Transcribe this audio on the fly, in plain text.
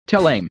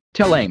tell aim,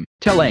 tell aim,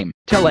 tell aim,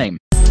 tell aim.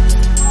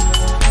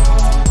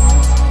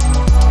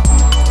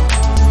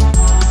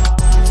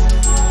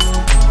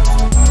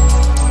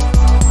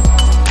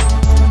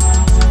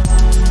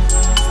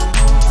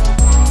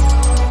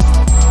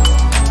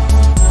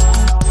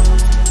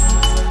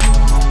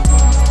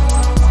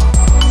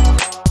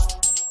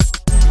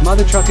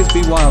 Mothertruckers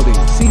be wildin.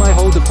 See my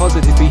whole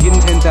deposit, it be hidden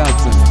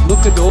 10,000.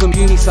 Look at all them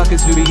puny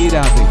suckers who be hid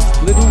outing.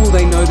 Little will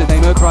they know that they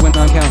no cry when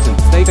I'm countin'.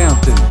 They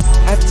fountain.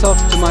 Hats off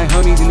to my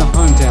homies in the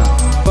hometown.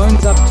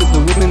 Phones up to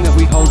the women that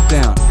we hold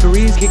down.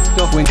 Careers kicked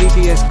off when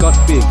TTS got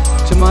big.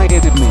 To my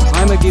enemies,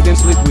 I'ma give them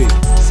slit wig.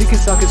 Sick of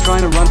suckers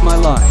trying to run my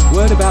life.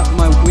 Word about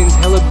my wins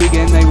hella big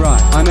and they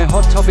right. I'm a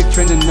hot topic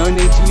trendin', no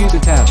need to use a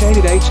tab.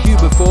 Shaded HQ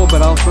before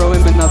but I'll throw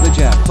him another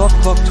jab.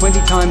 Clock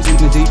 20 times in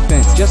the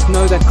defense. Just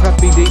know that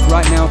crap be deep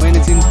right now when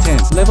it's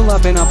intense. Level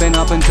up and up and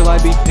up until I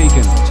be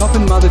peakin'.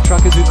 Toppin'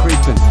 mothertruckers who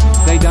creepin'.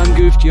 They done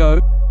goofed, yo.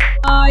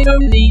 I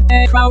don't need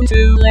a crown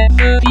to let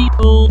the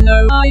people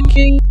know I'm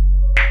king.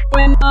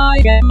 When I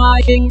get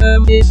my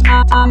kingdom, it's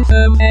not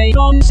anthem they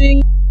don't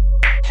sing.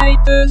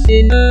 Haters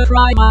in the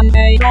crime and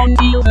they don't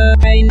feel the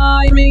pain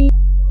I bring.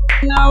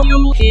 Now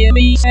you'll hear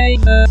me say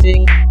the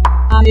thing,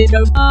 and it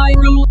goes I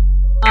rule,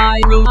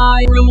 I rule,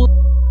 I rule,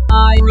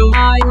 I rule,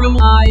 I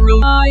rule, I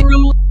rule, I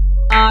rule,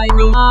 I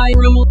rule, I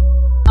rule,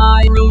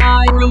 I rule,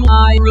 I rule,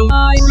 I rule,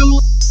 I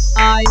rule, I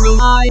rule,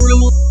 I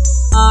rule,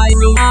 I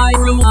rule, I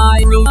rule,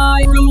 I rule,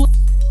 I rule,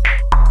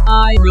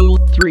 I rule.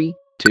 3,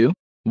 2,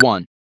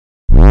 1.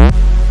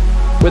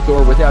 With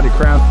or without a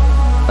crown,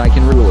 I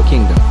can rule a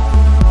kingdom.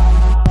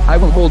 I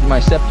will hold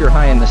my scepter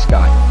high in the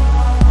sky.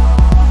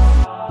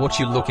 What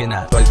you looking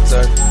at,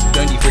 bozo?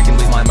 Don't you freaking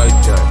with my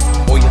mojo,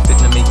 or you're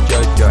fitting to meet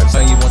Jojo. So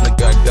you wanna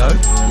go?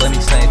 Let me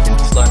say it in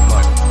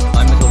slow-mo.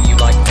 I'm little you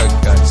like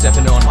Coco,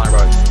 stepping on my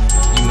road.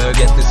 You mer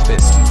get this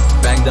fist,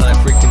 bang then I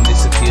freaking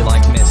disappear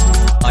like mist.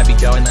 I be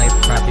going ape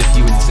crap if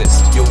you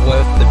insist. You're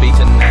worth the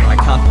beaten and I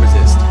can't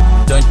resist.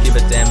 Don't give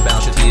a damn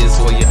about your tears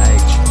or your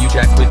age. You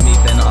jack with me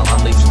then I'll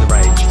unleash the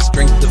rage.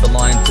 Strength of a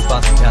lion to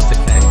bust out the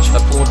cage.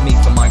 Applaud me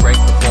for my great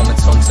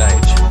performance on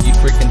stage. You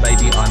freaking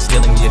baby, I'm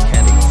stealing your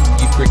candy.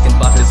 You freaking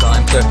butters,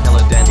 I'm so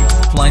hella dandy.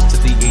 Flight to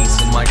the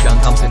east and my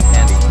gun comes in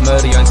handy.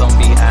 Murder your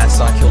zombie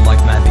ass, I kill like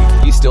Mandy.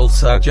 You still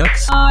suck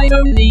jokes? I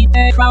don't need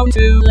a crown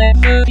to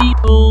let the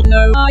people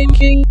know I'm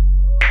king.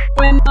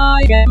 When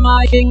I get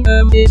my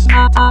kingdom, it's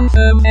not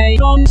anthem they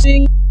don't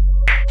sing.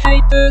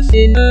 Haters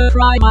in the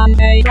crime and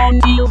they don't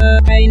feel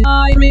the pain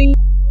I bring.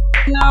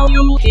 Now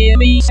you'll hear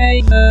me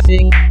say the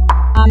thing,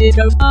 and it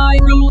goes I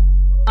rule,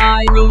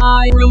 I rule,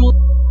 I rule,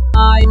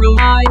 I rule,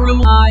 I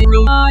rule, I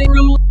rule, I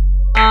rule,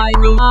 I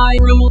rule, I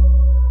rule,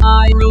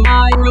 I rule,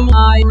 I rule,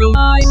 I rule,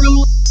 I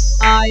rule,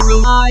 I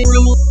rule, I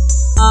rule,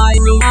 I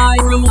rule, I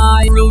rule,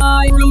 I rule,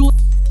 I rule,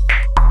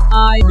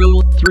 I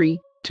rule. 3,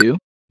 2,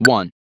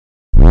 1.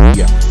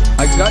 Yeah,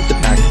 I got the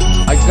pack,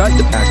 I got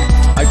the pack,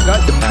 I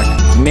got the pack.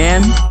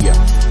 Man, yeah,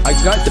 I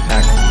got the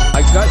pack,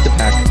 I got the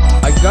pack,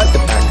 I got the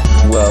pack.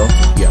 well,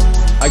 Yeah,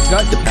 I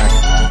got the pack,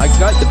 I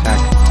got the pack,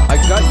 I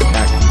got the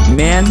pack.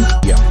 man,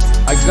 Yeah,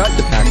 I got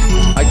the pack,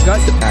 I got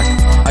the pack,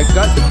 I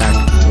got the pack.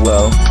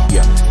 well,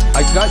 Yeah,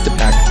 I got the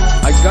pack,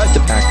 I got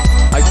the pack,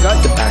 I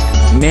got the pack.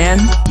 man,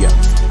 Yeah,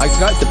 I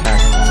got the pack,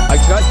 I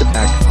got the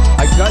pack,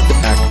 I got the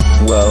pack.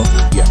 well,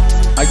 Yeah,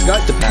 I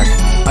got the pack,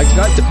 I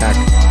got the pack,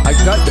 I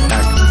got the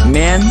pack.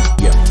 man,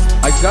 Yeah,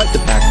 I got the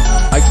pack,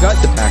 I got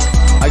the pack,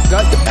 I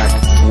got the pack.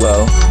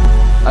 well,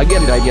 I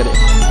get it, I get it,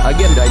 I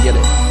get it, I get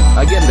it,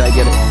 I get it, I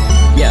get it,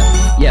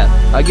 yeah,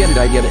 I get it,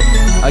 I get it,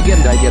 I get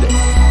it, I get it,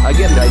 I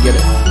get it, I get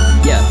it,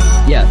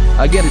 yeah,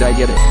 I get it, I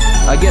get it,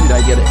 I get it,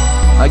 I get it,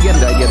 I get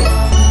it, I get it,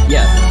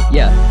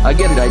 yeah, I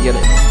get it, I get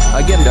it,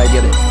 I get it, I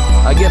get it,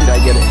 I get it, I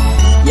get it,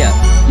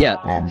 yeah.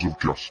 Arms of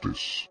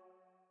justice.